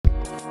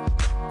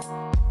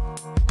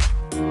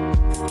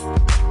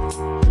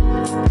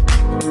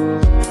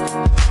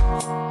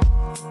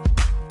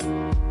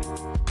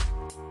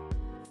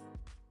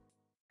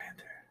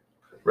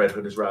Red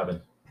Hood is Robin.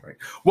 Right.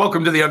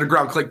 Welcome to the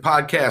Underground Click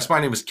Podcast.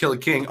 My name is Killer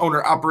King,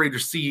 owner, operator,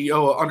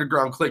 CEO of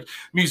Underground Click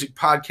music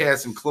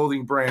podcast and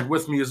clothing brand.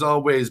 With me as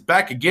always,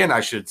 back again,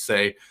 I should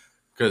say,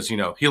 because, you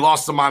know, he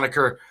lost the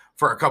moniker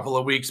for a couple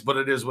of weeks, but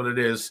it is what it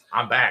is.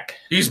 I'm back.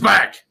 He's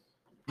back.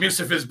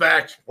 Musif is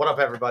back. What up,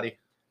 everybody?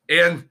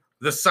 And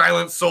the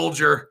silent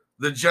soldier,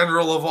 the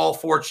general of all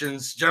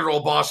fortunes,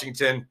 General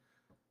Washington,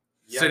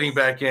 sitting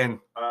back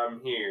in.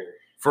 I'm here.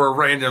 For a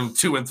random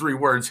 2 and 3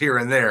 words here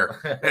and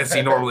there, as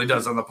he normally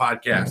does on the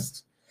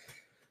podcast.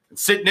 And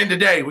sitting in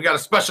today, we got a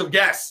special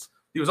guest.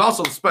 He was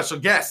also the special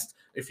guest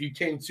if you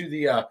came to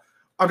the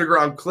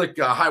Underground Click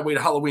Highway to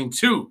Halloween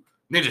 2.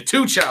 Ninja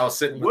 2 Chow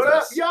sitting with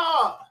us. What up,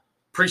 y'all?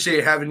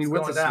 Appreciate having you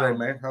It's with us going down.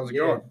 today, man. How's it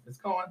going? It's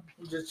going.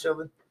 I'm just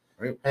chilling,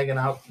 Right. hanging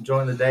out,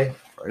 enjoying the day.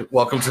 Right.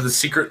 Welcome to the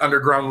secret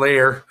underground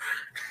lair.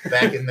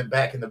 Back in the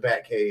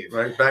bat cave.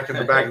 Right, back in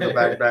the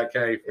back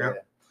cave. Yeah.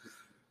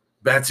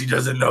 Batsy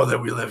doesn't know that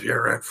we live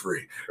here rent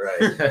free. Right.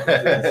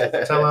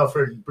 Tell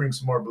Alfred to bring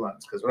some more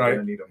blunts because we're Right.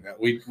 gonna need them.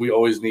 Yeah, we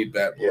always need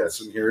bat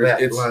blunts in here.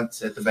 Bat It's-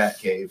 blunts at the bat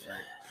cave.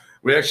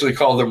 we actually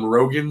call them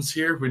Rogans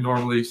here. We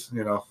normally,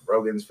 you know,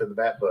 Rogan's for the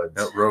bat buds.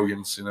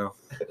 Rogans, you know.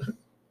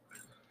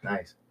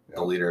 Nice.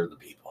 The leader of the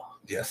people.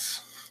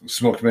 Yes.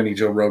 Smoked many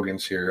Joe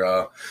Rogans here.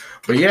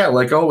 But yeah,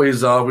 like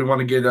always, we want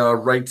to get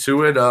right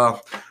to it.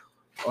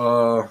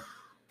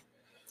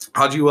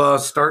 How'd you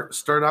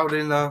start out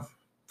in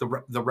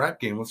the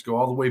rap game? Let's go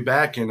all the way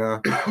back and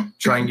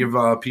try and give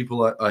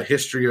people a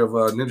history of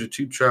Ninja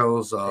 2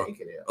 Chow's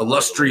Take it in.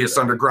 illustrious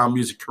underground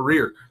music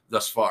career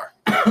thus far.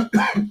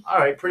 All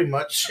right, pretty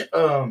much.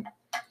 I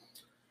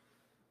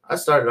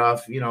started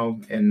off,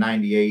 in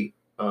 '98,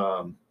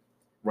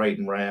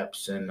 writing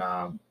raps and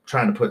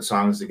trying to put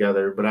songs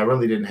together, but I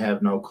really didn't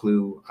have no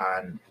clue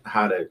on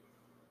how to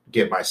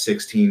get my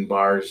 16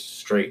 bars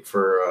straight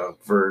for a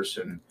verse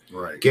and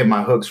Right. get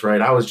my hooks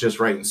right. I was just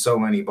writing so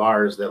many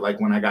bars that,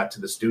 like, when I got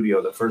to the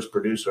studio, the first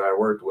producer I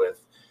worked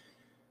with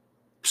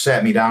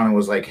sat me down and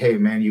was like, "Hey,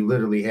 man, you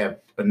literally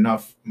have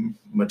enough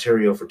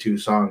material for 2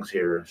 songs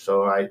here."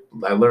 So I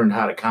learned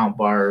how to count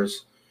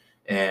bars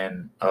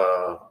and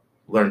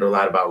learned a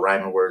lot about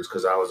rhyming words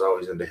because I was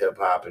always into hip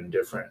hop and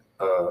different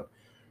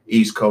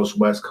East Coast,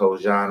 West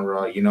Coast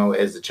genre.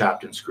 As the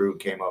Chopped and Screwed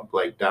came up,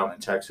 like down in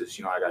Texas,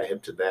 I got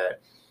hip to that.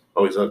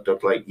 Always looked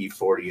up like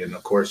E40, and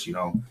of course,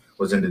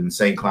 was into the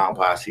Insane Clown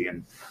Posse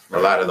and a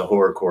lot of the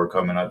horrorcore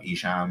coming up,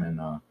 Esham,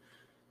 and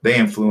they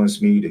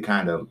influenced me to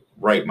kind of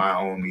write my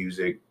own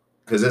music.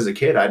 Because as a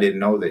kid, I didn't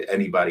know that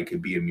anybody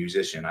could be a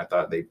musician. I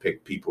thought they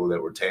picked people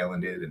that were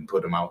talented and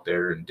put them out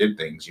there and did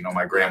things.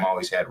 My grandma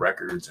always had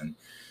records, and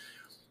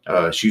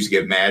she used to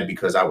get mad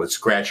because I would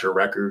scratch her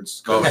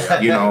records. Oh,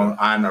 yeah.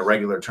 On a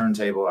regular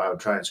turntable, I would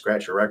try and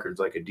scratch her records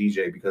like a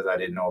DJ because I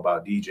didn't know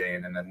about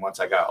DJing. And then once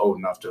I got old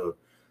enough to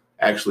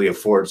actually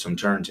afford some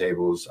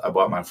turntables, I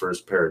bought my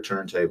first pair of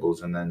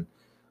turntables and then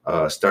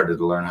started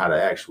to learn how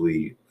to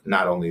actually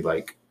not only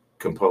like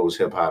compose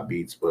hip hop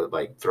beats, but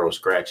like throw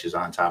scratches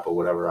on top of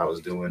whatever I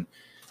was doing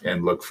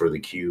and look for the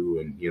cue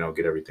and,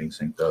 get everything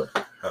synced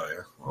up. Oh,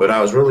 yeah. But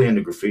I was really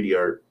into graffiti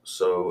art.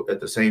 So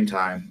at the same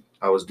time,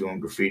 I was doing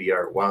graffiti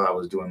art while I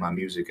was doing my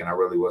music, and I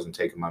really wasn't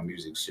taking my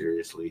music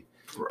seriously.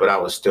 Right. But I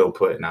was still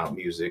putting out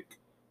music,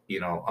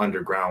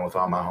 underground with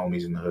all my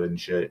homies in the hood and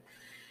shit.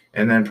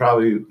 And then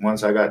probably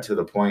once I got to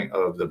the point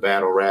of the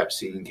battle rap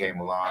scene came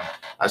along,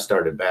 I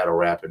started battle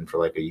rapping for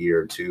like a year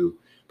or 2.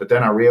 But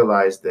then I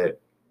realized that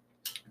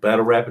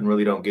battle rapping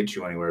really don't get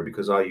you anywhere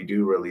because all you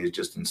do really is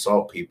just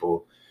insult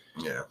people.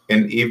 Yeah.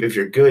 And even if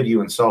you're good,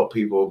 you insult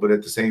people, but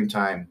at the same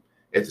time,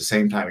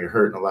 you're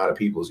hurting a lot of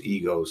people's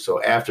egos.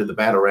 So after the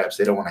battle raps,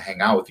 they don't want to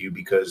hang out with you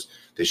because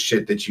the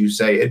shit that you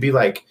say, it'd be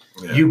like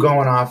you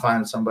going off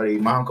on somebody.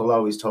 My uncle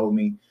always told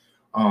me,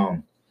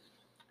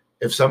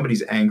 if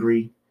somebody's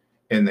angry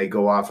and they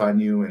go off on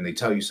you and they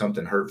tell you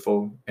something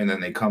hurtful and then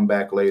they come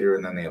back later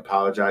and then they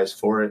apologize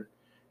for it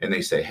and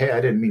they say, "Hey,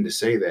 I didn't mean to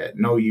say that."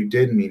 No, you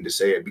did mean to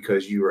say it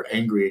because you were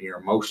angry and your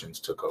emotions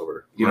took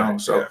over, Right,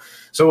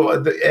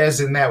 So as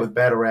in that with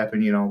battle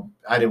rapping,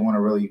 I didn't want to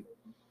really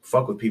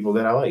fuck with people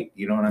that I like,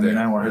 you know what I mean?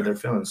 I don't want to hurt their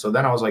feelings. So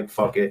then I was like,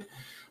 fuck it.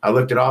 I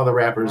looked at all the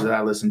rappers that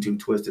I listened to,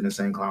 Twisted,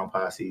 Insane Clown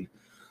Posse,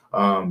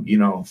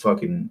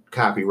 fucking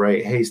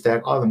Copyright,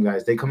 Haystack, all them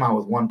guys, they come out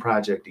with one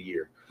project a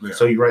year. Yeah.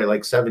 So you write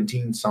like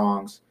 17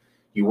 songs,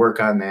 you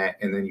work on that,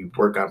 and then you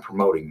work on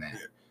promoting that.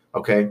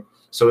 Okay.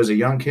 So as a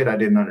young kid, I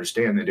didn't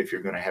understand that if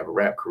you're going to have a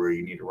rap career,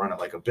 you need to run it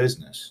like a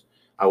business.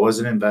 I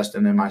wasn't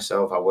investing in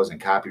myself. I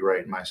wasn't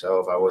copyrighting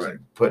myself. I wasn't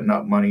putting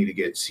up money to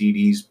get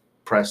CDs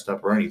pressed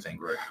up or anything.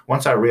 Right.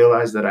 Once I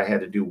realized that I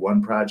had to do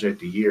one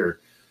project a year,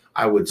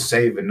 I would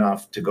save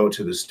enough to go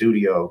to the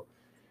studio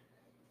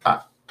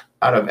out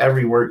of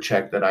every work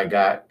check that I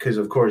got. Because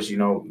of course,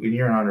 when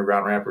you're an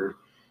underground rapper,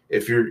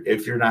 if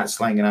you're not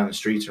slanging on the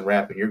streets and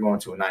rapping, you're going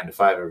to a 9 to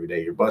 5 every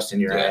day. You're busting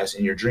your ass,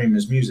 and your dream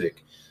is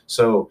music.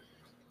 So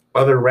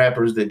other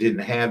rappers that didn't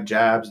have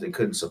jobs, they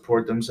couldn't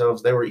support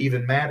themselves, they were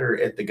even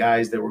madder at the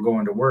guys that were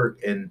going to work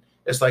and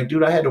It's like,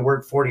 dude, I had to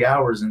work 40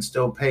 hours and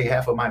still pay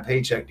half of my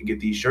paycheck to get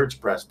these shirts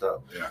pressed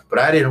up. Yeah. But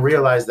I didn't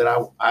realize that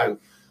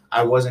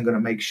I wasn't going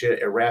to make shit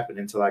at Rapid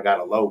until I got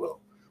a logo.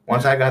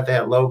 Once I got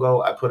that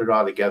logo, I put it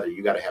all together.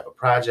 You got to have a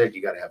project.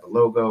 You got to have a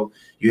logo.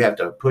 You have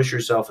to push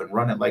yourself and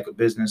run it like a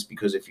business,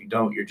 because if you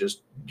don't, you're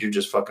just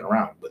fucking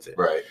around with it.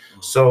 Right.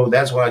 So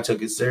that's why I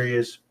took it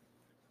serious.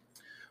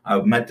 I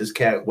met this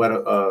cat, Wet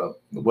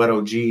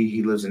OG.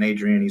 He lives in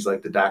Adrian. He's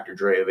like the Dr.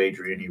 Dre of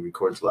Adrian. He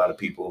records a lot of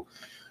people.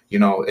 You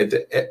know,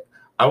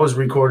 I was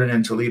recording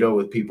in Toledo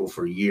with people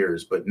for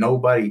years, but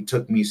nobody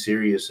took me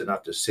serious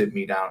enough to sit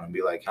me down and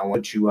be like, I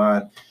want you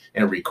on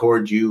and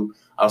record you.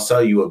 I'll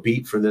sell you a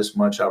beat for this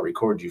much. I'll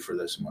record you for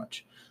this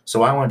much.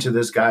 So I went to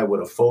this guy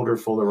with a folder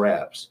full of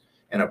raps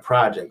and a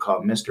project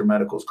called Mr.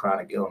 Medical's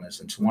Chronic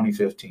Illness in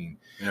 2015.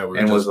 Yeah, we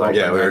and was like,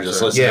 we were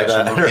just listening to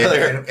that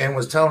earlier. And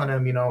was telling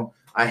him, you know,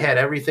 I had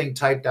everything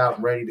typed out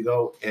and ready to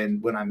go.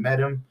 And when I met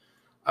him,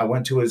 I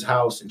went to his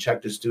house and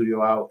checked his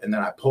studio out. And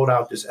then I pulled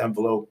out this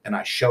envelope and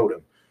I showed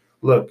him,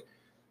 look,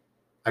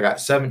 I got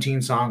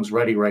 17 songs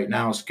ready right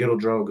now. Skittle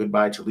Dro,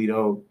 Goodbye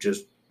Toledo,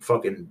 just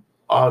fucking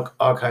all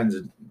kinds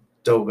of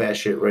dope ass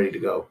shit ready to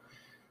go.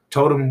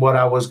 Told him what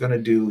I was going to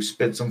do,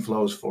 spit some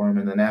flows for him.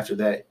 And then after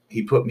that,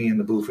 he put me in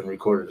the booth and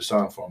recorded a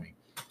song for me.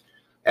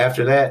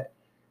 After that,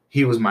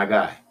 he was my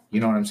guy.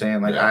 You know what I'm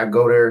saying? Like, I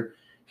go there,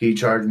 he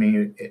charged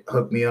me,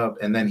 hooked me up,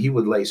 and then he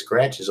would lay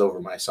scratches over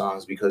my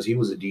songs because he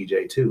was a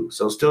DJ too.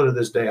 So still to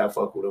this day, I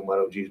fuck with him. Wet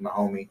OG's my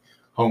homie.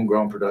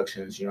 Homegrown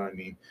Productions, you know what I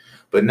mean?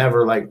 But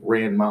never like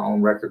ran my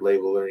own record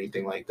label or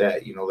anything like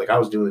that. You know, like I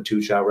was doing the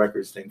 2 Child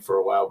Records thing for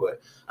a while, but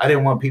I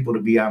didn't want people to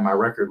be on my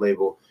record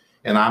label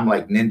and I'm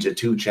like Ninja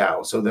 2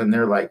 Child. So then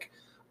they're like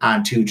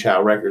on 2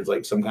 Child Records,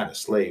 like some kind of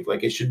slave.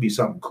 Like it should be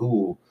something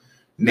cool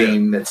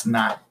name that's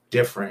not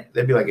different.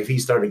 They'd be like, if he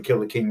started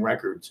Killer King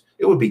Records,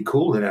 it would be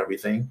cool and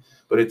everything.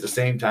 But at the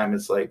same time,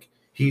 it's like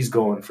he's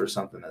going for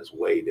something that's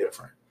way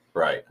different.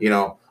 Right. You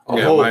know,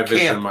 my whole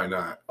vision might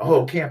not. A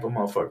whole camp of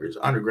motherfuckers,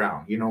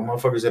 underground. You know,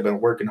 motherfuckers have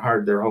been working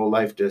hard their whole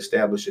life to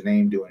establish a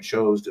name, doing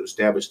shows, to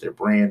establish their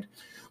brand.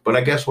 But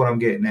I guess what I'm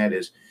getting at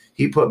is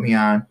he put me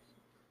on.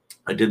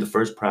 I did the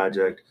first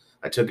project.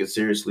 I took it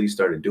seriously,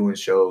 started doing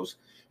shows.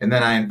 And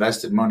then I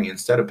invested money.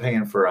 Instead of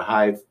paying for a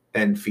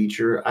high-end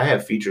feature, I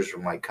have features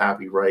from like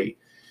Copyright.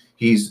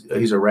 He's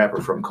a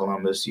rapper from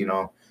Columbus, you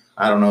know.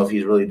 I don't know if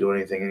he's really doing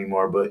anything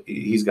anymore, but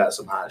he's got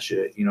some hot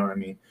shit, you know what I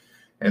mean?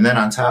 And then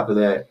on top of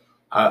that,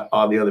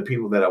 all the other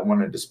people that I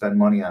wanted to spend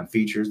money on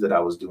features that I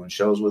was doing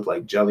shows with,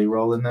 like Jelly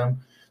Roll and them,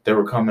 they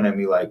were coming at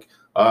me like,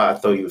 oh, I'll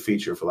throw you a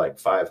feature for like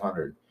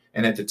 500.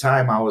 And at the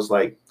time I was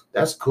like,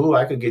 that's cool.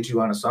 I could get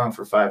you on a song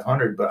for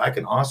 500, but I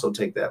can also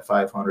take that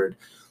 500,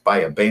 buy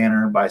a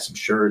banner, buy some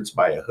shirts,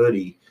 buy a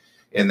hoodie,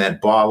 and then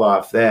ball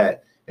off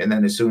that. And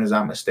then as soon as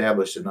I'm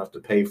established enough to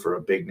pay for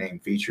a big name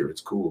feature,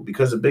 it's cool,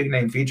 because a big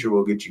name feature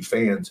will get you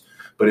fans,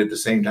 but at the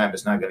same time,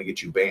 it's not going to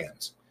get you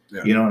bands.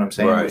 Yeah. You know what I'm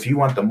saying? Right. If you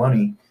want the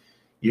money,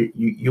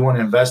 you want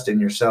to invest in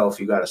yourself,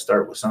 you got to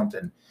start with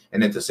something.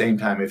 And at the same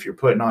time, if you're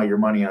putting all your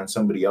money on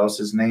somebody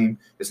else's name,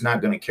 it's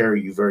not going to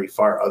carry you very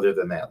far other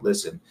than that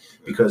listen,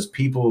 because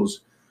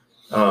people's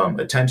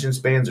attention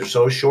spans are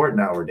so short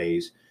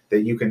nowadays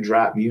that you can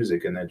drop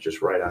music and then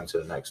just right on to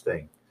the next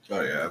thing.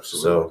 Oh yeah,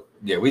 absolutely. So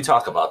yeah, we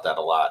talk about that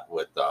a lot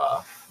with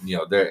you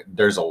know,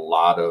 there's a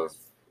lot of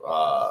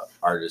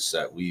artists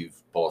that we've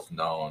both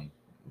known,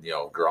 you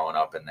know, growing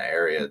up in the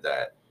area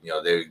that, you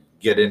know, they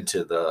get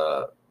into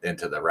the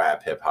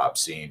rap hip hop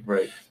scene,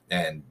 right,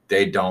 and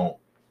they don't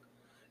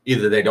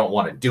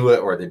want to do it,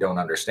 or they don't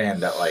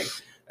understand that, like,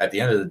 at the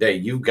end of the day,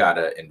 you've got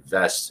to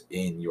invest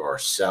in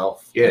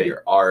yourself, in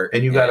your art,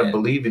 and you got to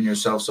believe in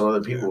yourself so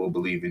other people will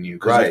believe in you.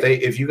 Because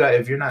if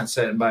you're not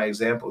setting by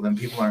example, then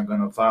people aren't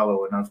going to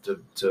follow enough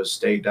to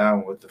stay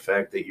down with the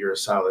fact that you're a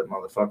solid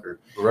motherfucker.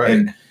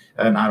 Right.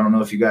 And I don't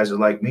know if you guys are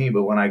like me,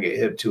 but when I get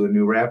hip to a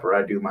new rapper,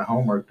 I do my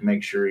homework to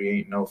make sure he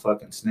ain't no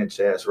fucking snitch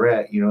ass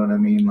rat. You know what I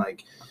mean?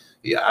 Like,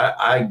 yeah,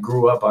 I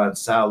grew up on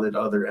solid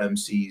other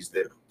MCs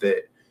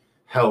that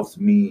helped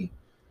me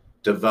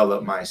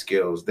develop my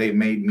skills. They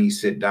made me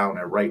sit down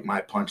and write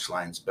my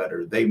punchlines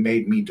better. They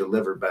made me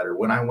deliver better.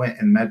 When I went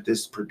and met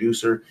this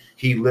producer,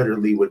 he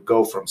literally would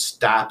go from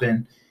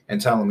stopping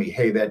and telling me,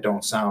 hey, that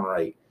don't sound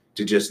right,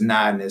 to just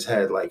nodding his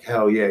head like,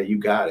 hell yeah, you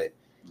got it.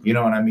 You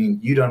know what I mean?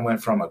 You done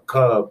went from a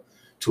cub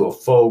to a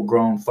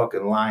full-grown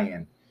fucking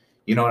lion.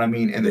 You know what I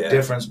mean? And the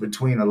difference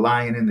between a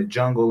lion in the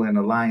jungle and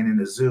a lion in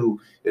the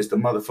zoo is the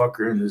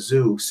motherfucker in the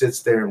zoo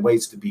sits there and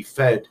waits to be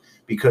fed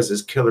because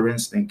his killer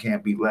instinct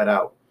can't be let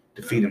out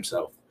to feed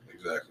himself.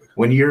 Exactly.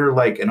 When you're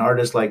like an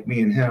artist like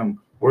me and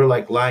him, we're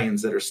like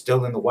lions that are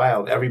still in the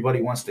wild.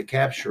 Everybody wants to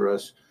capture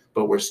us,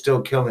 but we're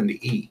still killing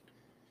to eat.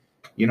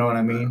 You know what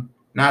I mean?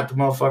 Not the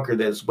motherfucker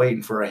that's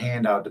waiting for a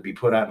handout to be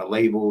put on a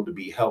label, to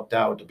be helped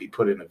out, to be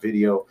put in a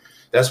video.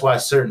 That's why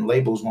certain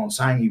labels won't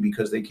sign you,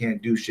 because they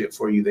can't do shit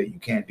for you that you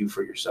can't do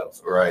for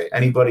yourself. Right.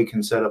 Anybody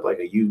can set up like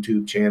a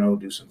YouTube channel,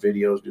 do some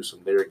videos, do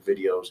some lyric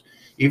videos.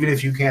 Even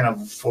if you can't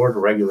afford a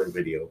regular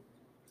video,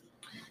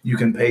 you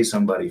can pay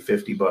somebody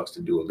 $50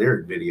 to do a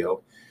lyric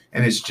video,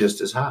 and it's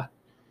just as hot.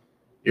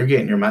 you're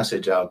getting your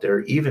message out there.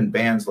 Even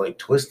bands like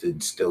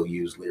Twisted still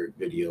use lyric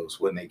videos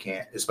when they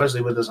can't,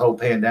 especially with this whole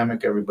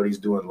pandemic. Everybody's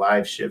doing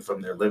live shit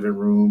from their living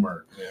room,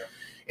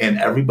 and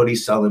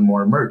everybody's selling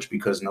more merch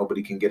because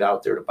nobody can get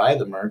out there to buy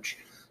the merch.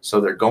 So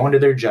they're going to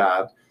their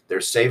job, they're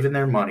saving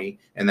their money,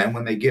 and then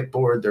when they get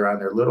bored, they're on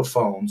their little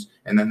phones,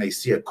 and then they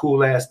see a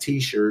cool ass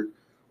T-shirt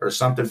or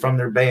something from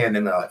their band,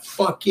 and they're like,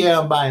 fuck yeah,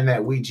 I'm buying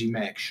that Ouija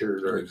Mac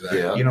shirt, or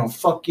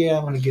fuck yeah,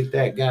 I'm gonna get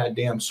that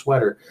goddamn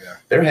sweater.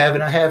 They're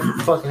having a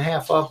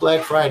half off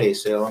Black Friday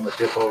sale. I'm gonna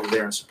dip over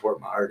there and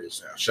support my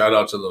artists. Shout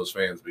out to those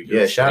fans,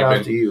 because shout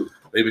out to you.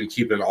 They've been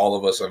keeping all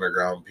of us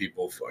underground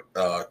people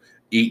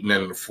eating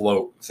and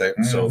afloat.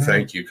 So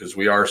thank you, because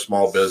we are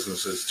small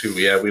businesses too.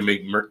 We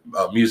make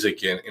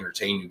music and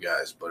entertain you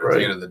guys, but at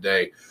the end of the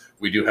day,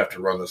 we do have to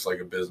run this like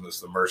a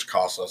business. The merch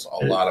costs us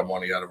a lot of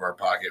money out of our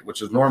pocket,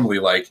 which is normally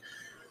like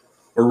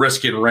we're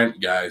risking rent,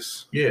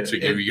 guys, to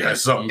give you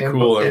guys something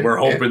cool, and we're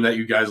hoping that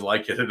you guys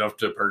like it enough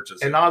to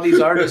purchase. And all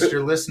these artists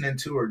you're listening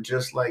to are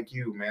just like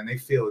you, man. They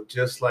feel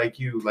just like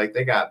you. Like,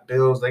 they got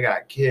bills, they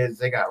got kids,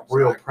 they got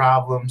real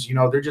problems. You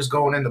know, they're just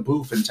going in the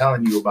booth and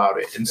telling you about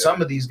it. And some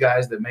of these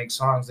guys that make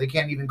songs, they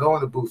can't even go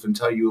in the booth and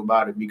tell you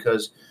about it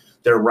because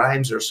their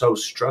rhymes are so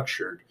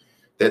structured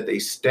that they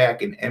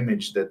stack an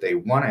image that they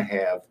want to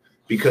have,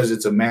 because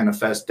it's a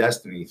manifest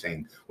destiny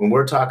thing. When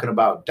we're talking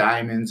about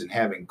diamonds and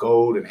having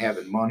gold and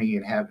having money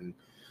and having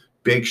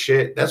big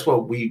shit, that's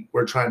what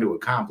we're trying to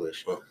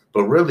accomplish.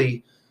 But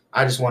really,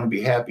 I just want to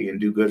be happy and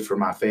do good for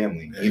my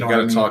family. You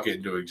got to talk it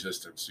into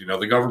existence. You know,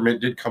 the government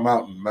did come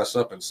out and mess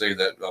up and say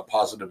that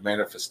positive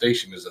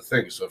manifestation is a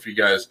thing. So if you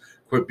guys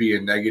quit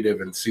being negative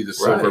and see the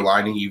silver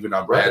lining even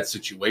on bad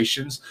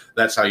situations,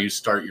 that's how you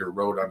start your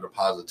road onto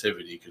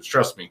positivity. Because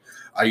trust me,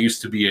 I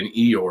used to be an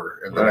Eeyore,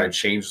 and then I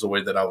changed the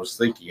way that I was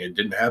thinking. It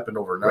didn't happen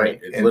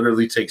overnight. It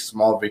literally takes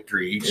small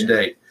victory each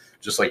day,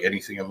 just like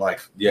anything in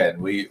life. Yeah, and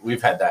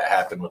we've had that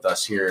happen with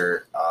us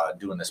here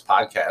doing this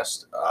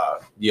podcast.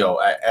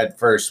 At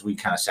first we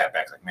kind of sat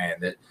back like,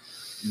 man,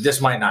 this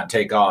might not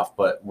take off,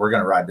 but we're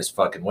going to ride this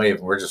fucking wave,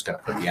 and we're just going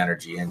to put the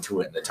energy into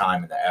it and the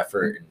time and the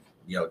effort and,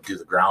 do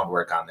the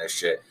groundwork on this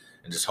shit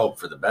and just hope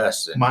for the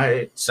best.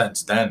 And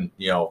since then,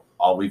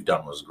 all we've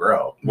done was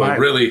grow. Well,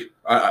 really,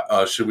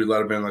 should we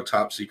let him in on the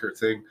top secret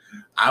thing?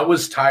 I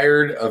was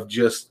tired of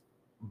just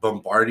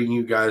bombarding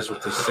you guys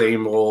with the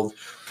same old,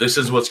 this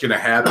is what's going to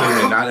happen,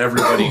 and not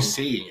everybody's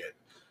seeing it.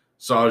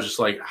 So I was just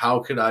like, how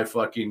could I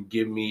fucking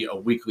give me a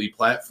weekly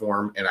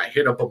platform? And I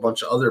hit up a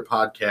bunch of other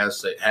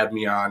podcasts that had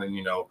me on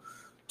and,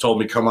 told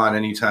me, come on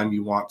anytime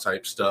you want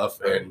type stuff.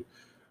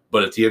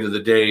 But at the end of the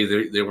day,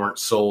 they weren't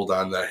sold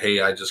on the, hey,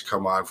 I just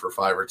come on for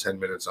 5 or 10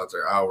 minutes out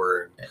their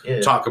hour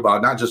and talk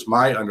about not just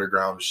my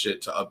underground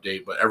shit to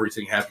update, but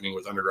everything happening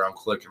with Underground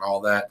Click and all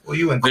that. Well,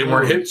 they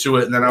weren't hip to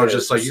it. And then I was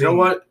just like, you know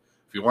what?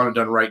 If you want it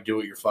done right, do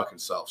it your fucking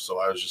self.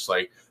 So I was just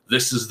like,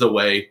 this is the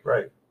way.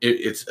 Right.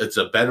 It's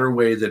a better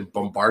way than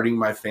bombarding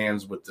my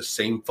fans with the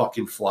same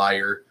fucking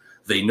flyer.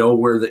 They know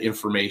where the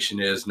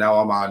information is. Now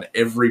I'm on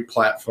every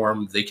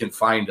platform. They can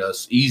find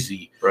us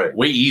easy. Right.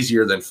 Way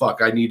easier than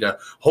fuck. I need to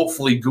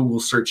hopefully Google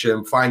search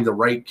him, find the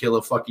right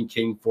Killa fucking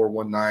King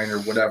 419 or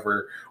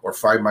whatever, or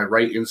find my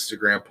right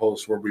Instagram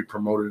post where we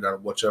promoted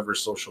on whichever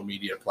social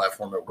media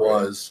platform it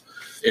was,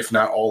 if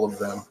not all of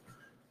them.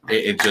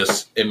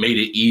 It made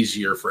it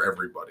easier for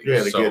everybody.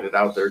 Yeah, to get it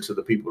out there to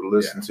the people to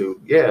listen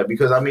to. Yeah,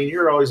 because I mean,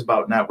 you're always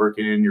about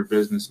networking in your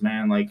business,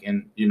 man. Like,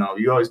 and you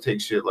always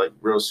take shit like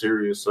real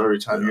serious. So every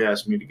time you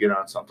ask me to get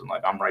on something,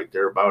 like, I'm right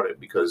there about it,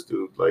 because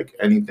dude, like,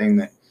 anything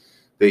that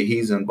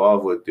he's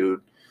involved with,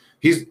 dude,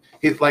 he's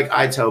like,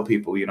 I tell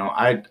people,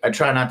 I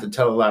try not to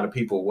tell a lot of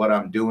people what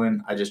I'm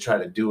doing. I just try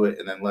to do it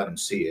and then let them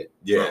see it.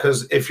 Yeah.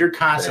 Because if you're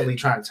constantly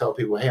trying to tell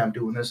people, hey, I'm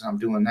doing this and I'm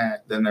doing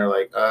that, then they're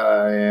like,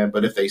 yeah.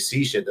 But if they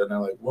see shit, then they're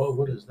like, whoa,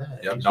 what is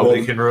that? Yep.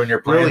 Nobody can ruin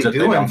your plans if they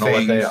don't know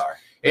what they are.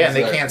 Yeah, and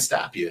they can't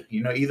stop you.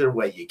 Either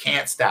way, you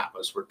can't stop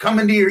us. We're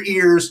coming to your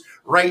ears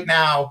right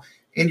now,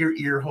 in your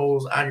ear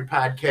holes, on your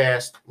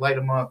podcast. Light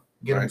them up,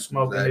 get them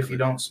smoking. If you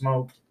don't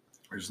smoke,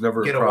 there's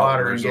never get a a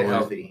water and There's get always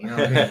healthy. You know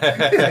what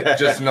I mean?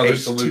 Just another H2O,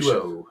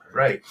 solution.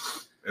 Right.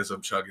 As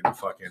I'm chugging the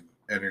fucking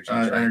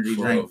energy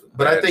drink.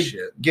 But I think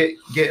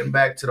getting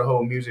back to the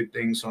whole music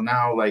thing. So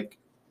now, like,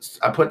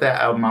 I put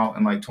that album out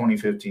in like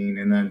 2015,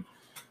 and then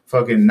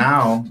fucking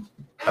now,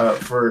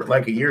 for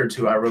like a year or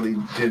two, I really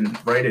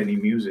didn't write any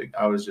music.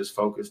 I was just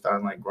focused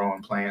on like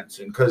growing plants,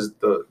 and because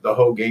the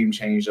whole game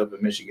changed up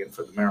in Michigan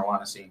for the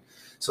marijuana scene.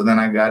 So then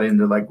I got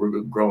into like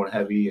growing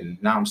heavy, and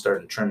now I'm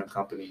starting a trimming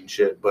company and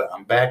shit. But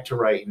I'm back to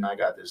writing. I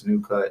got this new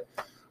cut.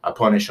 I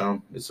Punish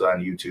Them. It's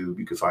on YouTube.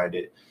 You can find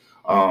it.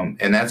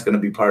 And that's going to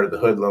be part of the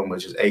Hoodlum,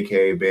 which is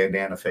AKA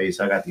Bandana Face.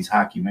 I got these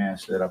hockey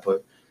masks that I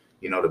put,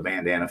 the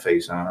bandana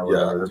face on or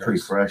whatever. They're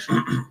pretty fresh.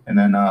 And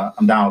then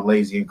I'm down with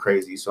Lazy and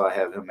Crazy, so I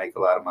have him make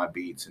a lot of my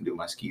beats and do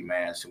my ski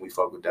masks, and we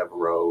fuck with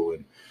Devereaux,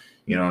 and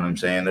you know what I'm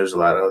saying? There's a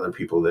lot of other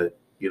people that,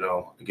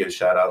 I give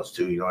shout outs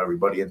to,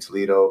 everybody in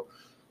Toledo.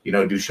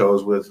 do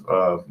shows with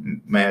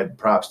mad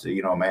props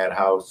to,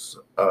 Madhouse,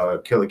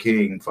 Killer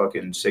King,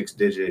 fucking 6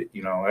 Digit,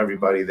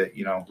 everybody that,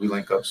 we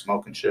link up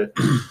smoking shit.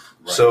 Right.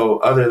 So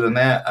other than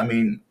that, I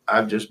mean,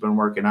 I've just been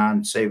working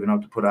on saving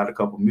up to put out a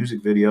couple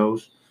music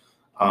videos,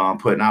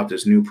 putting out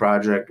this new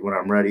project when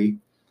I'm ready.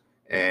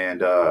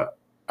 And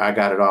I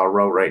got it all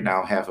wrote right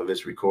now. Half of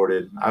it's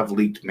recorded. I've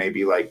leaked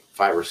maybe like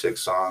 5 or 6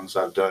 songs.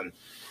 I've done,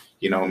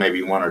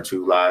 maybe 1 or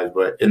 2 live,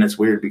 and it's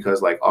weird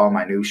because like all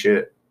my new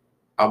shit,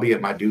 I'll be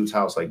at my dude's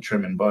house, like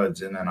trimming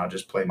buds, and then I'll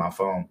just play my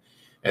phone.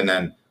 And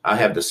then I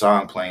have the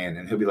song playing,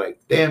 and he'll be like,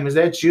 damn, is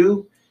that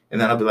you? And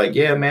then I'll be like,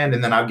 yeah, man.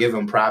 And then I'll give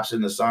him props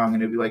in the song,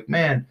 and he'll be like,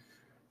 man,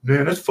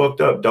 that's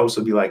fucked up. Dose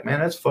will be like, man,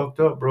 that's fucked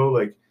up, bro.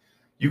 Like,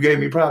 you gave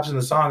me props in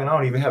the song, and I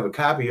don't even have a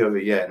copy of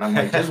it yet. And I'm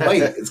like, just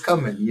wait, it's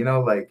coming,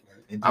 like,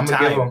 I'm going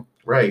to give them,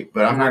 right,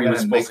 but I'm not going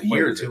to make them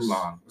wait too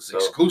long. It's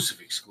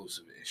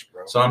exclusive-ish,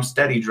 bro. So I'm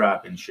steady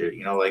dropping shit,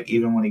 like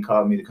even when he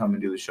called me to come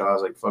and do the show, I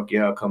was like, fuck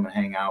yeah, I'll come and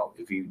hang out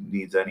if he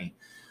needs any.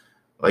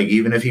 Like,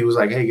 even if he was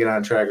like, hey, get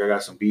on track, I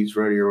got some beats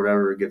ready or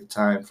whatever, get the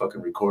time,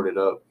 fucking record it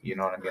up, you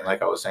know what I mean?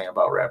 Like I was saying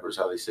about rappers,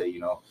 how they say,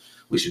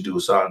 we should do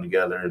a song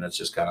together, and it's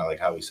just kind of like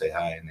how we say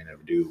hi and they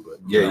never do. But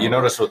yeah, you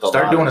notice with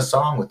start doing a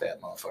song with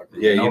that motherfucker.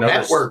 Yeah,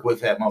 network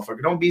with that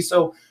motherfucker. Don't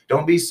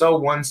be so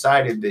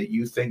one-sided that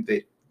you think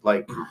that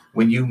like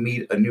when you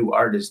meet a new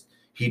artist,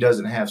 he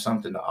doesn't have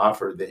something to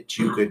offer that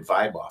you could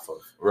vibe off of.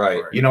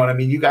 Right. You know what I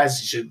mean? You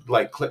guys should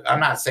like click. I'm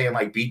not saying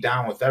like be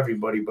down with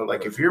everybody, but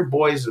like if your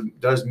boys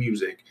does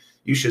music,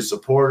 you should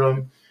support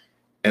them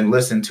and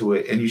listen to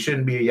it. And you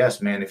shouldn't be a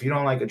yes man. If you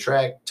don't like a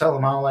track, tell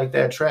them I don't like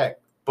that track.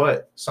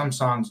 But some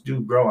songs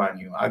do grow on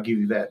you. I'll give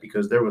you that,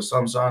 because there was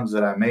some songs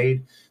that I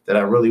made that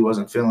I really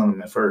wasn't feeling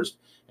them at first.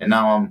 And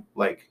now I'm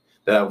like,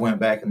 that I went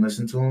back and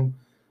listened to them.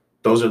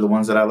 Those are the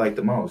ones that I like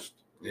the most.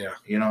 Yeah.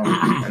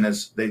 And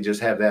they just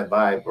have that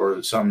vibe,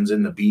 or something's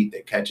in the beat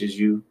that catches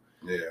you.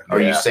 Yeah.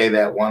 Or you say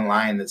that one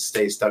line that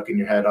stays stuck in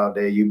your head all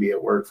day. You be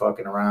at work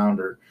fucking around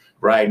or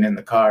riding in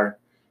the car.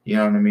 You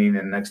know what I mean?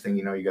 And next thing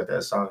you know, you got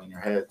that song in your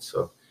head.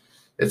 So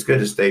it's good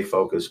to stay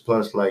focused.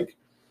 Plus, like,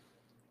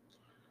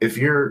 if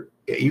you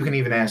can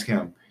even ask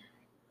him,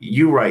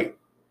 you write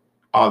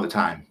all the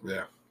time.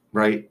 Yeah.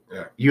 Right?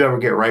 Yeah. You ever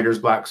get writer's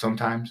block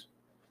sometimes?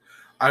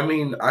 I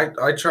mean,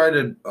 I try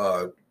to,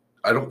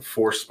 I don't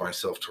force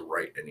myself to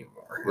write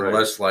anymore. Right.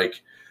 Unless,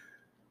 like,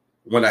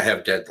 when I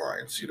have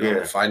deadlines,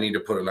 Yeah. if I need to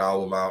put an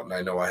album out and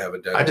I know I have a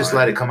deadline. I just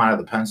let it come out of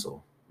the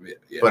pencil.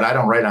 Yeah. But I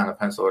don't write on the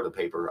pencil or the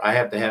paper. I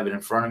have to have it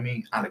in front of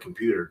me on a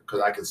computer because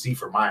I can see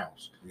for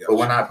miles. Yeah. But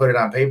when I put it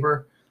on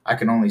paper, I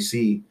can only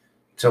see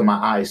till my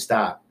eyes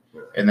stop.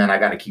 Yeah. And then I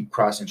got to keep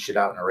crossing shit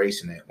out and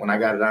erasing it. When I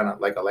got it on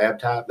a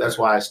laptop, that's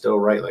why I still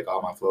write like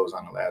all my flows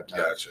on a laptop.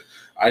 Gotcha.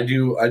 I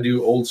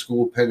do old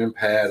school pen and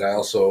pad. I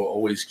also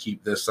always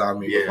keep this on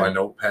me with my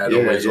notepad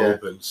always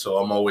open, so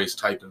I'm always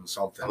typing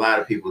something. A lot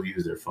of people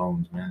use their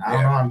phones, man. I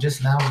don't know. I'm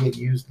just now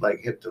getting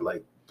hip to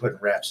like putting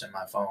raps in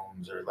my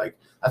phones, or like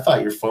I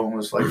thought your phone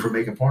was like for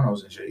making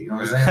pornos and shit. You know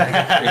what I'm saying?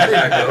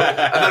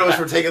 I thought it was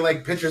for taking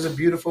like pictures of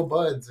beautiful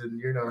buds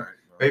and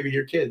maybe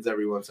your kids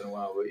every once in a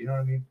while. But you know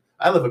what I mean?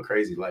 I live a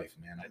crazy life,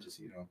 man. I just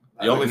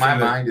my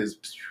mind is.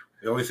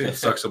 The only thing that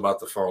sucks about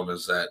the phone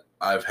is that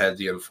I've had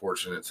the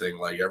unfortunate thing,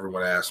 like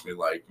everyone asks me,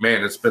 like,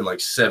 man, it's been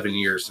like 7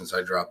 years since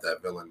I dropped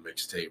that Villain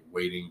mixtape,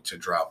 waiting to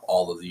drop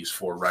all of these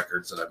 4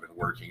 records that I've been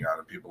working on.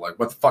 And people are like,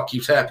 what the fuck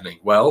keeps happening?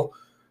 Well,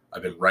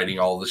 I've been writing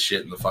all this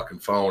shit in the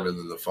fucking phone, and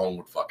then the phone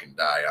would fucking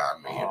die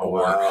on me.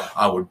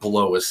 I would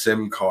blow a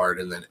SIM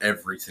card, and then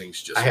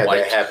everything's just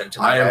that happen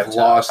to I my have laptop.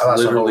 lost I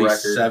lost a whole literally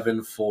record.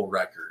 7 full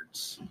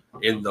records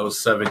in those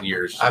 7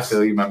 years. I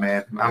feel you, my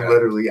man. I'm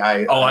literally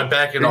I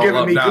back it you're all giving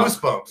up me now.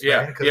 goosebumps.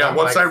 Yeah, man, yeah. I'm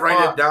Once like, I write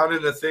fuck. it down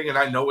in the thing and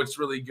I know it's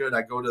really good,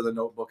 I go to the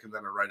notebook and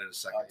then I write it a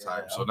second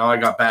time. So now I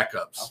got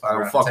backups. I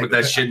don't fuck with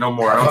that shit no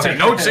more. I don't take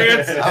no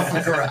chance.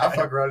 I'll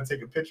fuck around and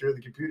take a picture of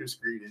the computer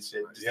screen and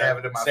shit. Just have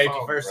it in my Safety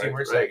phone. first, teamwork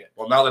right. second.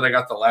 Well, now that I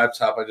got the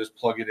laptop, I just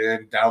plug it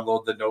in,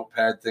 download the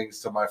notepad things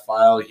to my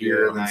file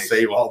here, and then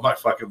save all my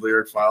fucking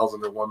lyric files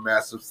into one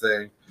massive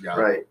thing. Yeah.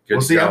 Right. Good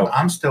Well, see, to go.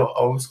 I'm still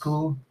old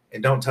school,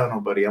 and don't tell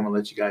nobody. I'm gonna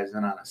let you guys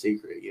in on a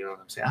secret. You know what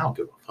I'm saying? I don't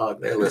give a fuck.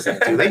 They're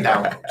listening to. They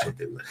download shit.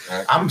 They listen.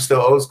 Right. I'm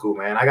still old school,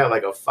 man. I got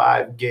like a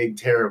 5 gig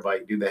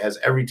terabyte, dude, that has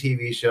every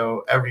TV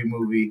show, every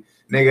movie.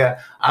 Nigga,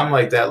 I'm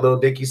like that Lil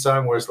Dicky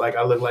song where it's like,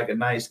 I look like a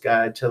nice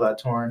guy till I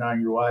torn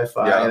on your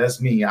Wi-Fi. Yeah. That's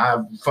me.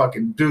 I'm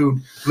fucking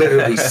dude,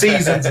 literally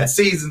seasons and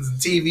seasons of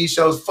TV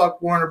shows.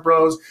 Fuck Warner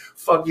Bros.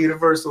 Fuck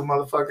Universal,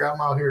 motherfucker.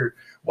 I'm out here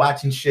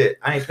watching shit.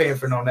 I ain't paying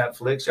for no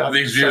Netflix. Y'all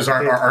These can views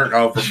suck aren't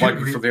dick.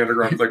 reflected for the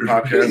Underground Click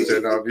podcast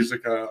and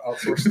music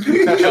outsourcing.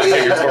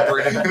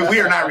 We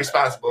are not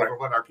responsible for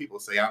what our people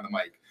say on the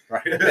mic.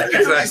 Right. It's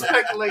Exactly.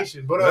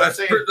 speculation, but I'm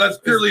saying That's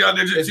purely on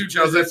Ninja 2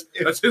 Channel. it's-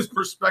 That's his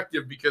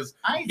perspective, because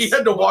I ain't he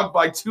had to walk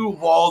by 2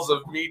 walls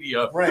of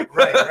media. right.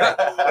 But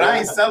I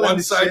ain't selling One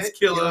the side's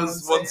shit, you know what I'm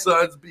killers, one saying?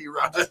 side's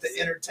B-Rock. I'm just an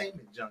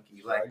entertainment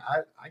junkie. Like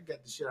I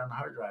got the shit on the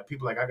hard drive.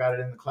 People like I got it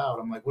in the cloud.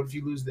 I'm like, what if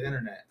you lose the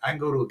internet? I can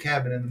go to a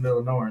cabin in the middle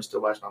of nowhere and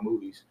still watch my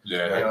movies.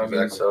 Yeah, You know what I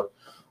mean? So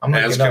I'm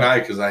As looking can up. I,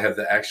 because I have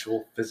the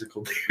actual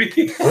physical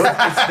DVD. Well,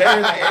 it's there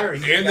in the area.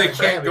 You And they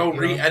gotta can't grab go it, you know?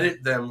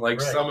 re-edit them like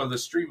Right. some of the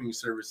streaming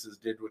services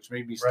did, which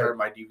made me start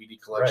my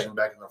DVD collection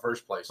back in the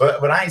first place.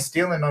 But I ain't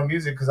stealing no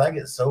music because I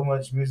get so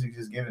much music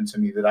just given to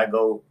me that I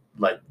go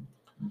like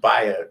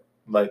buy a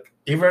like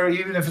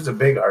even if it's a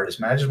big artist,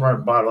 man. I just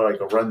bought like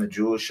a Run the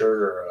Jewels shirt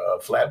or a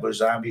Flatbush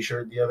Zombie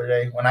shirt the other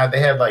day when they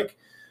had like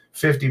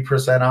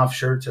 50% off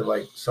shirts at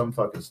like some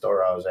fucking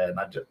store I was at, and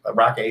I just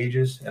Rock of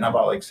Ages, and I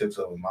bought like 6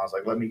 of them. I was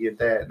like, let me get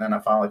that, and then I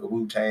found like a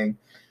Wu-Tang.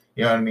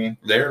 You know what I mean?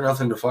 They're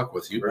nothing to fuck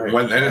with. You Right.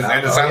 when and it's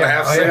on the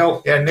half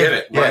sale. Yeah, Get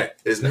it. Yeah, Right.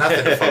 it's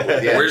nothing to fuck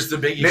with. Yeah. Where's the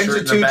Biggie shirt Ninja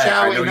in the 2 back?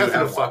 Chow I know ain't you nothing to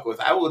have one. fuck with.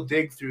 I will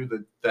dig through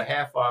the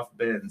half off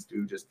bins,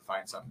 dude, just to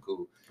find something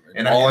cool.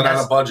 And all in on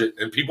that's- a budget,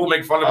 and people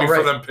make fun of me Oh, right.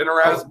 for them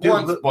Pinterest dude,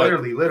 blunts, but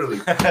literally.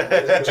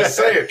 just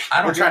say it. I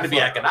don't We're trying to give be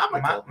a fuck.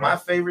 economical. My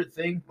favorite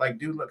thing, like,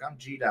 dude, look, I'm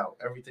G'd out.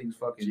 Everything's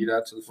fucking G'd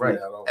out to the right.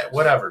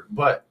 Whatever.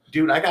 But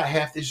dude, I got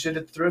half this shit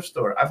at the thrift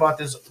store. I bought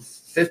this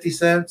 50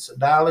 cents,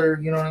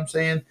 $1. You know what I'm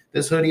saying?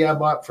 This hoodie I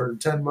bought for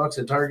 $10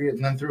 at Target,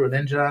 and then threw a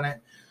Ninja on it.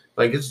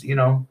 Like it's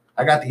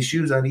I got these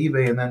shoes on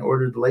eBay and then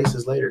ordered the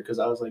laces later because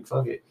I was like,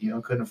 fuck it,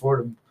 couldn't afford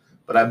them.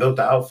 But I built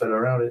the outfit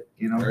around it.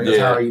 That's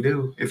how you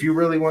do. If you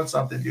really want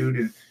something, dude,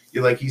 and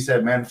you like he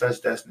said,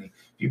 manifest destiny.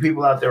 If you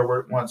people out there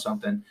want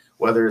something,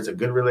 whether it's a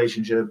good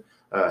relationship,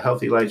 a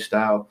healthy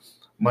lifestyle,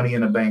 money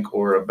in the bank,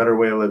 or a better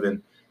way of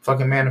living,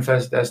 fucking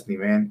manifest destiny,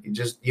 man. You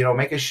just,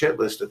 make a shit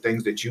list of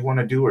things that you want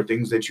to do or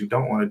things that you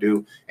don't want to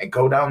do and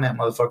go down that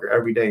motherfucker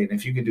every day. And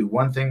if you can do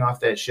one thing off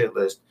that shit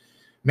list,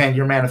 man,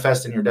 you're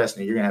manifesting your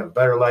destiny. You're going to have a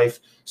better life.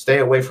 Stay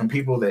away from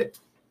people that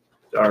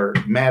are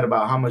mad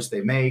about how much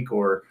they make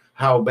or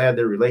how bad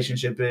their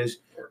relationship is.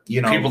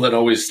 People that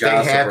always stay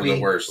gossip happy, are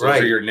the worst. Those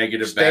right. are your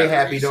negative Stay batteries.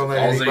 happy. Don't let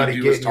All anybody they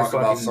do get is in your talk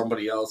about fucking-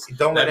 somebody else.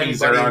 Don't That let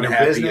means anybody they're in your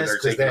unhappy and business they're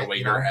 'cause taking that, away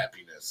your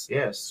happiness.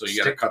 Yes. So you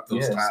got to cut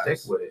those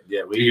ties. Stick with it.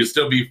 Yeah, You can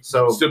still be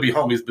So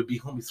homies, but be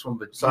homies from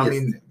the So I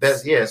mean,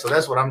 distance. so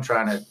that's what I'm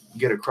trying to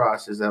get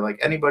across is that like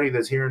anybody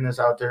that's hearing this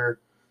out there,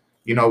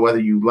 whether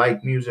you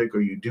like music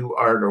or you do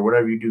art or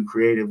whatever you do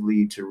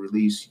creatively to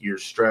release your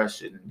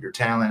stress and your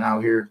talent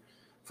out here,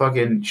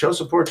 fucking show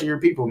support to your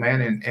people,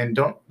 man, and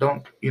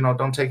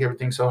don't take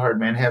everything so hard,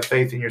 man. Have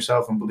faith in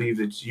yourself and believe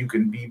that you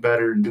can be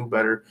better and do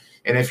better.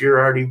 And if you're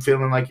already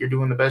feeling like you're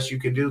doing the best you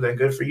can do, then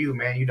good for you,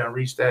 man. You done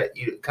reached that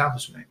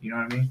accomplishment. You know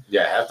what I mean?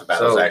 Yeah, half the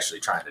battle's So-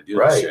 actually trying to do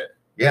Right. this shit.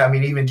 Yeah, I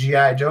mean, even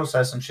G.I. Joe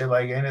says some shit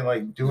like, ain't it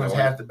like doing's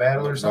half the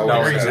battle or something?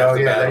 No, There you it's go. half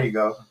the Yeah, battle. there you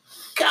go.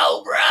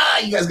 Cobra!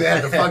 You guys gonna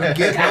have to fucking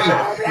get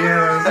me. You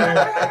know what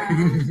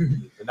I'm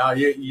saying? No,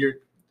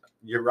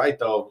 you're right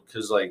though,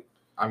 because like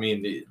I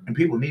mean, And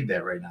people need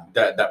that right now.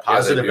 that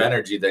positive do.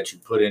 energy that you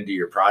put into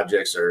your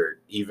projects, or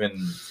even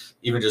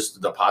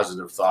just the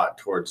positive thought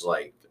towards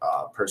like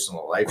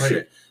personal life Right,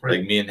 shit. right.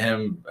 Like me and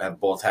him have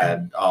both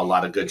had a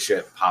lot of good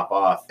shit pop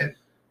off And-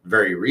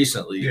 very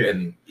recently, Yeah.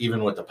 and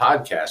even with the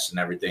podcast and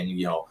everything,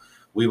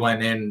 we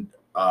went in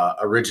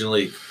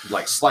originally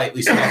like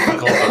slightly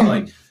skeptical, but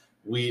like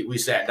we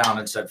sat down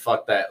and said,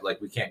 fuck that, like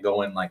we can't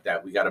go in like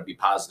that. We got to be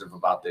positive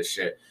about this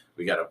shit.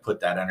 We got to put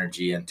that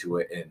energy into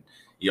it, and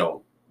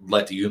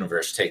let the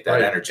universe take that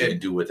Right. energy and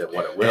do with it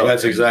what it will. Well,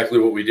 that's And- exactly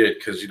what we did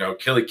because,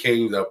 Kelly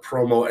King, the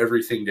promo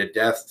everything to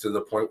death to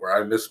the point where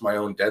I missed my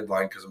own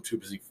deadline because I'm too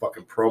busy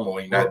fucking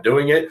promoing, not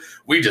doing it.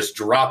 We just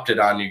dropped it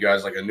on you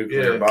guys like a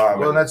nuclear bomb.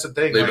 Well, and that's the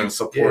thing. they've like, been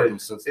supporting yeah,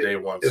 since if- day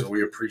one. if- So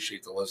we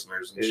appreciate the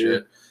listeners and Yeah.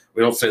 shit.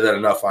 We don't say that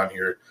enough on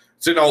here.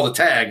 It's in all the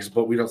tags,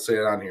 but we don't say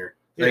it on here.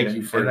 Thank Yeah,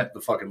 you for and that-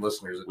 the fucking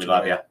listeners. that we tune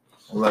love in. you.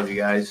 I love you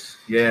guys.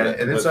 Yeah, But-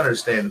 and it's but-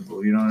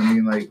 understandable. You know what I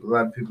mean? Like a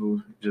lot of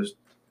people just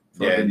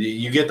Yeah, fucking-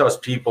 you get those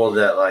people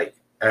that like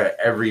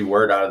every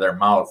word out of their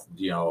mouth,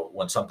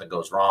 when something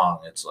goes wrong,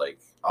 it's like,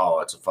 oh,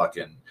 it's a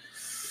fucking,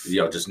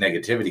 just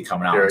negativity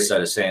coming out Right.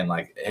 instead of saying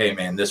like, hey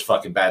man, this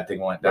fucking bad thing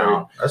went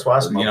down. That's why I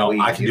smoke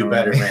weed. I can do know what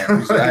better, I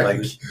mean? man. Like,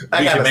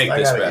 we can make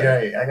this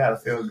better. Yeah, I gotta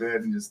feel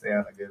good and just stay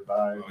on a good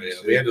vibe. Oh, yeah.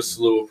 We had a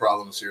slew of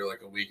problems here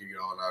like a week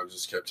ago, and I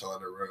just kept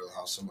telling her around the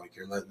house, I'm like,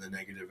 you're letting the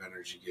negative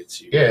energy get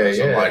to you. Yeah,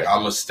 So I'm yeah. like, I'm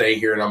going to stay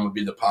here and I'm going to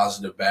be the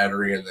positive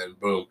battery, and then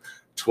boom.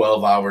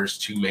 12 hours,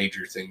 2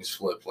 major things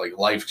flip, like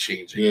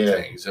life-changing Yeah,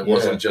 things. It yeah.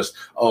 wasn't just,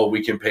 oh,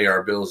 we can pay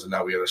our bills and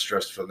now we got to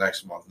stress for the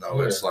next month. No,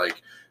 Yeah. it's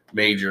like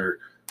major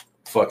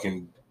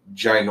fucking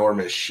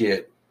ginormous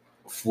shit.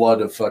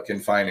 Flood of fucking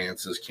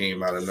finances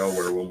came out of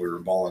nowhere when we were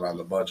balling on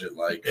the budget.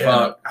 Like, Yeah.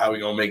 fuck, how we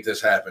gonna make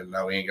this happen?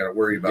 Now we ain't got to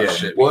worry about Yeah.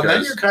 shit. Well, then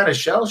because- you're kind of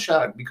shell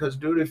shocked because,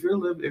 dude, if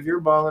you're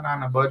balling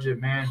on a budget,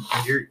 man,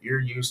 and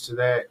you're used to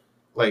that.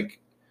 Like,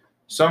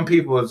 some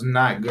people, it's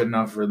not good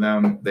enough for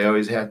them. They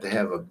always have to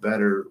have a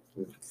better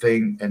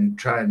thing and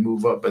try and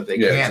move up, but they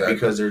Yeah, can't exactly.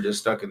 because they're just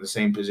stuck in the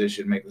same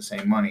position, make the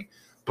same money.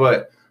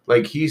 But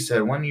like he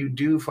said, when you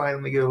do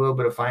finally get a little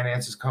bit of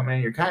finances coming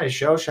in, you're kind of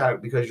shell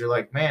shocked because you're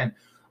like, man,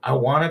 I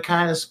want to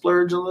kind of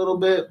splurge a little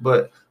bit,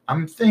 but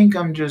I'm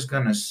just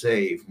gonna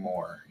save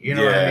more. You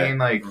know what I Yeah. mean?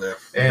 Like, Yeah.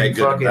 and Make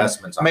good fucking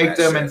investments. On make that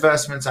them shit.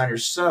 investments on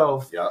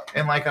yourself. Yeah.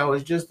 And like I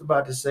was just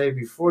about to say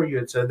before you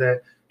had said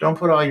that, don't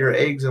put all your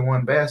eggs in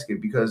one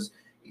basket because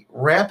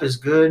rap is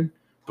good,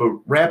 But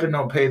rapping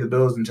don't pay the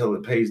bills until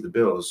it pays the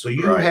bills. So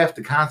you have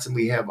to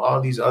constantly have all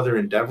these other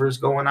endeavors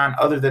going on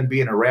other than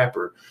being a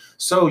rapper.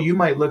 So you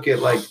might look at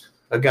like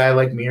a guy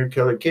like me or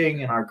Killer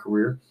King in our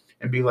career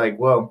and be like,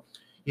 well,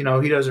 you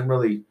know, he doesn't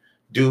really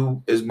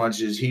do as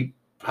much as he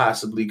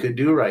possibly could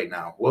do right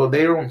now. Well,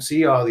 they don't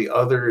see all the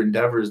other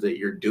endeavors that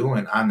you're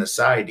doing on the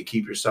side to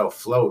keep yourself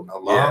floating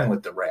along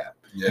with the rap.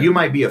 Yeah. You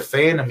might be a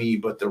fan of me,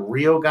 but the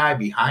real guy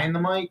behind the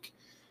mic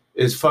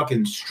is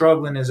fucking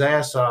struggling his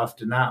ass off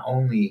to not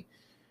only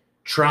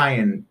try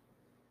and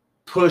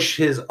push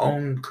his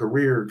own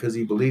career because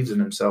he believes in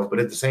himself, but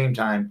at the same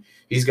time,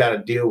 he's got to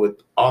deal with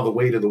all the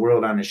weight of the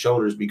world on his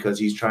shoulders because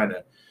he's trying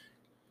to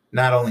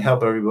not only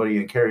help everybody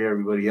and carry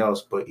everybody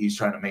else, but he's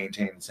trying to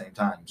maintain at the same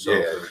time.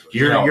 So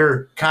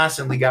you're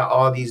constantly got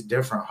all these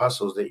different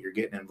hustles that you're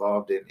getting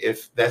involved in,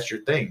 if that's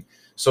your thing.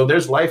 So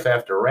there's life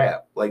after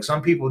rap. Like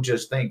some people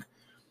just think,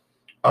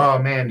 oh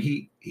man,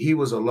 he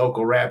was a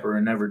local rapper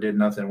and never did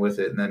nothing with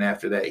it. And then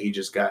after that, he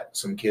just got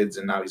some kids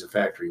and now he's a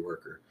factory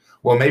worker.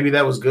 Well, maybe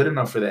that was good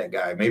enough for that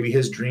guy. Maybe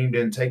his dream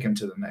didn't take him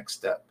to the next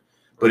step.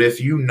 But if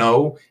you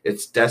know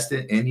it's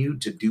destined in you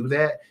to do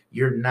that,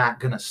 you're not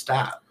going to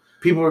stop.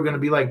 People are going to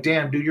be like,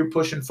 damn, dude, you're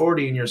pushing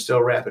 40 and you're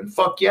still rapping.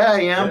 Fuck yeah, I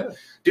am. Yeah.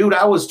 Dude,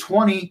 I was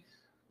 20,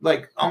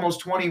 like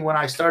almost 20 when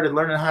I started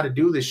learning how to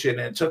do this shit.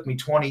 And it took me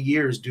 20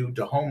 years, dude,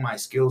 to hone my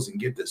skills and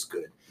get this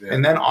good. Yeah.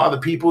 And then all the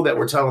people that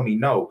were telling me,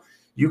 no,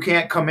 you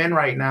can't come in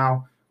right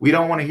now. We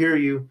don't want to hear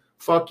you.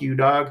 Fuck you,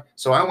 dog.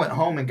 So I went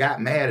home and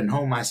got mad and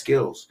honed my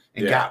skills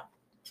and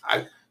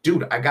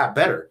I got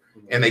better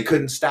and they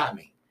couldn't stop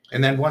me.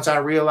 And then once I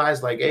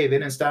realized like, hey, they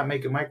didn't stop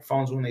making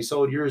microphones when they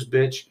sold yours,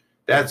 bitch.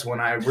 That's when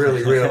I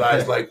really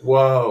realized like,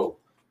 whoa.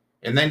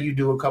 And then you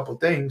do a couple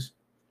things,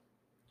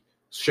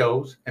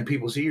 shows, and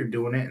people see you're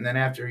doing it. And then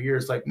after a year,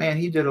 it's like, man,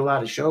 he did a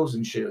lot of shows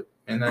and shit.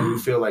 And then you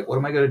feel like, what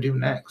am I going to do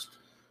next?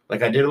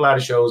 Like I did a lot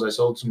of shows. I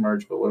sold some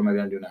merch, but what am I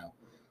going to do now?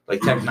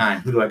 Like Tech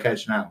Nine, who do I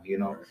catch now? You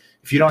know,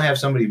 if you don't have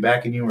somebody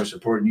backing you or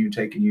supporting you,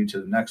 taking you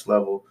to the next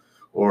level,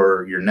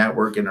 or you're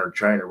networking or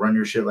trying to run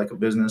your shit like a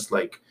business,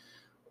 like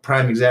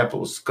prime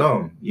example is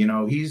Scum. You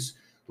know, he's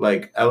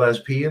like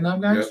LSP and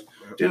them guys.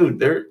 Yep. Dude,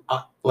 they're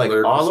like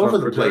all over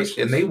the place,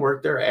 and they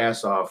work their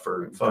ass off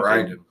for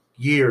fucking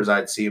years.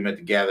 I'd see them at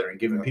the gathering,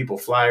 giving people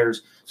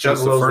flyers.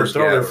 Juggalos that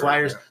throw their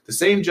flyers. Yeah. The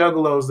same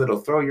juggalos that'll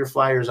throw your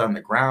flyers on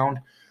the ground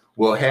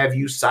will have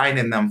you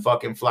signing them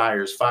fucking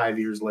flyers 5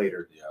 years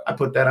later. Yeah. I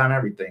put that on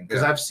everything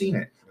because I've seen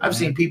it. I've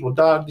seen people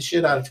dog the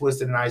shit out of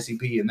Twisted and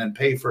ICP and then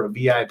pay for a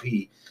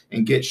VIP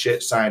and get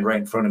shit signed right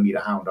in front of me to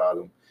hound dog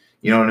them.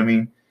 You know what I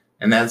mean?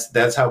 And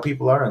that's how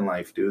people are in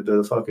life, dude.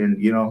 The fucking,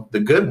 you know, the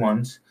good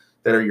ones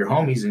that are your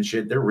homies and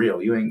shit, they're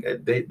real. You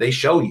ain't they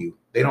show you.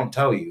 They don't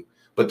tell you.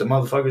 But the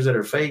motherfuckers that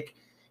are fake,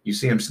 you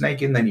see them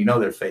snaking, then you know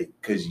they're fake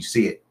because you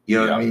see it. You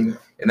know what I mean?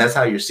 And that's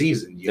how you're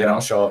seasoned. They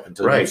don't show up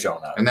until they've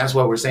shown up. And that's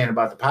what we're saying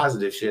about the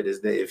positive shit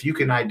is that if you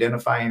can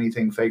identify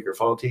anything fake or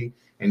faulty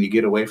and you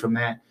get away from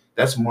that,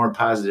 that's more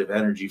positive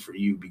energy for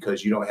you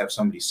because you don't have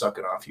somebody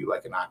sucking off you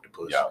like an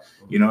octopus. Yeah.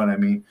 You know what I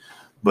mean?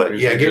 But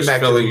you're getting back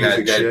filling to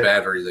that dead shit.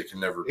 Battery that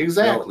can never be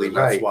exactly filled.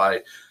 That's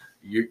why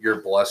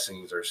your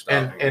blessings are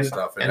stopping and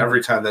stuff. And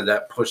every time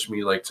that pushed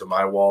me like to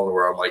my wall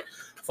where I'm like,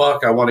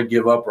 fuck, I want to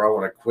give up or I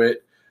want to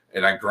quit.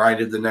 And I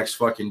grinded the next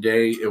fucking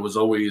day. It was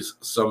always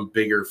some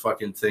bigger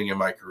fucking thing in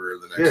my career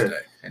the next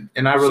day.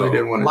 And I really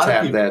didn't want to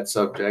tap that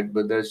subject,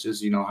 but that's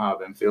just, you know, how I've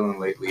been feeling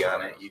lately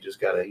on it. You just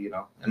got to, you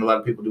know, and a lot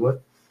of people do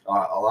it.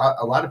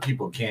 A lot of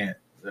people can't,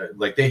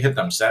 like they hit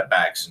them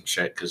setbacks and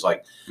shit. Cause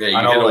like, you hit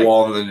a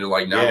wall and then you're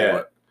like, now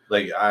what?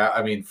 Like,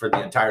 I mean, for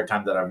the entire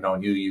time that I've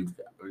known you, you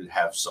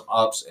have some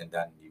ups and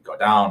then you go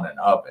down and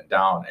up and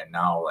down. And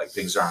now like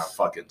things are on a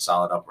fucking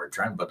solid upward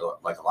trend. But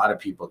like a lot of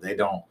people, they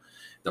don't.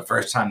 The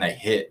first time they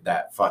hit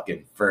that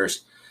fucking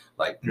first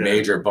like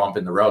major bump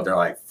in the road, they're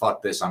like,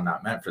 fuck this, I'm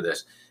not meant for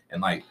this.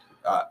 And like,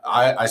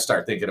 I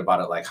start thinking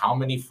about it like how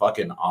many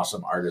fucking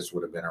awesome artists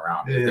would have been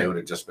around if they would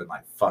have just been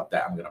like, fuck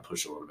that, I'm going to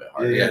push a little bit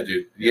harder. Yeah,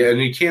 dude. Yeah,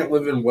 and you can't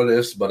live in what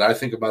ifs, but I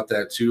think about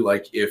that too.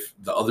 Like if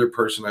the other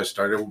person I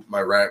started my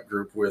rap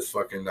group with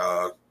fucking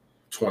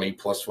 20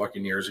 plus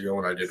fucking years ago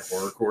when I did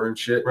horrorcore and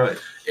shit, right?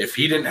 If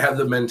he didn't have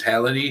the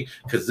mentality,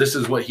 because this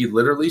is what he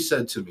literally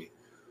said to me,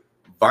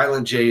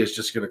 Violent J is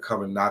just going to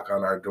come and knock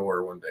on our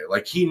door one day.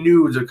 Like he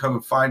knew to come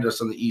and find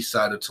us on the east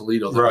side of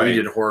Toledo that we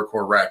did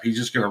horrorcore rap. He's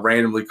just going to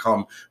randomly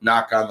come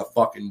knock on the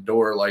fucking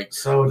door like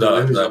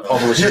the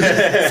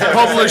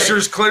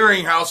Publishers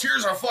Clearinghouse.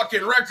 Here's a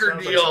fucking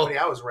record deal. Somebody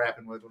I was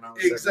rapping with when I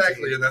was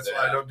exactly, 17. And that's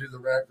why I don't do the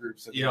rap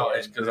groups anymore. You know,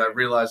 it's because I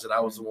realized that I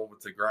was the one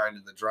with the grind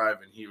and the drive,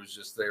 and he was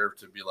just there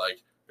to be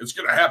like, it's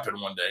going to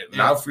happen one day.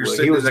 Now, if you're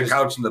sitting on the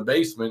couch in the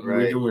basement, and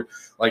we're doing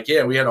like,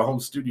 we had a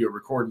home studio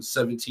recording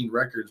 17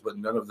 records, but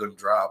none of them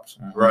dropped.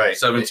 Right.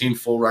 17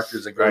 full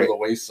records that go to the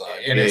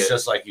wayside. And it's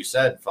just like you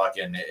said,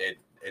 fucking,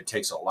 it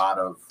takes a lot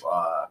of,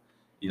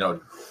 you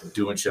know,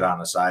 doing shit on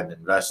the side and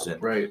investing,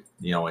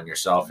 you know, in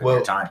yourself and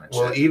your time and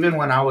shit. Even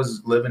when I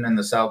was living in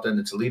the south end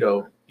of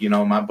Toledo, you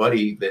know, my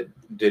buddy that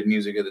did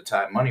music at the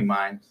time, Money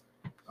Mine.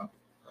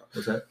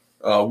 What's that?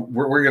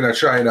 we're gonna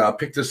try and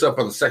pick this up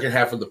on the second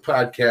half of the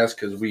podcast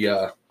because we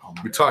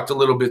talked a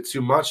little bit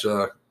too much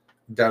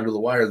down to the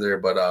wire there.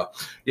 But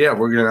yeah,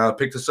 we're gonna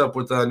pick this up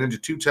with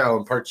Ninja Two Towel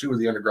in part 2 of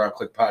the Underground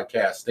Click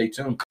podcast. Stay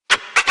tuned.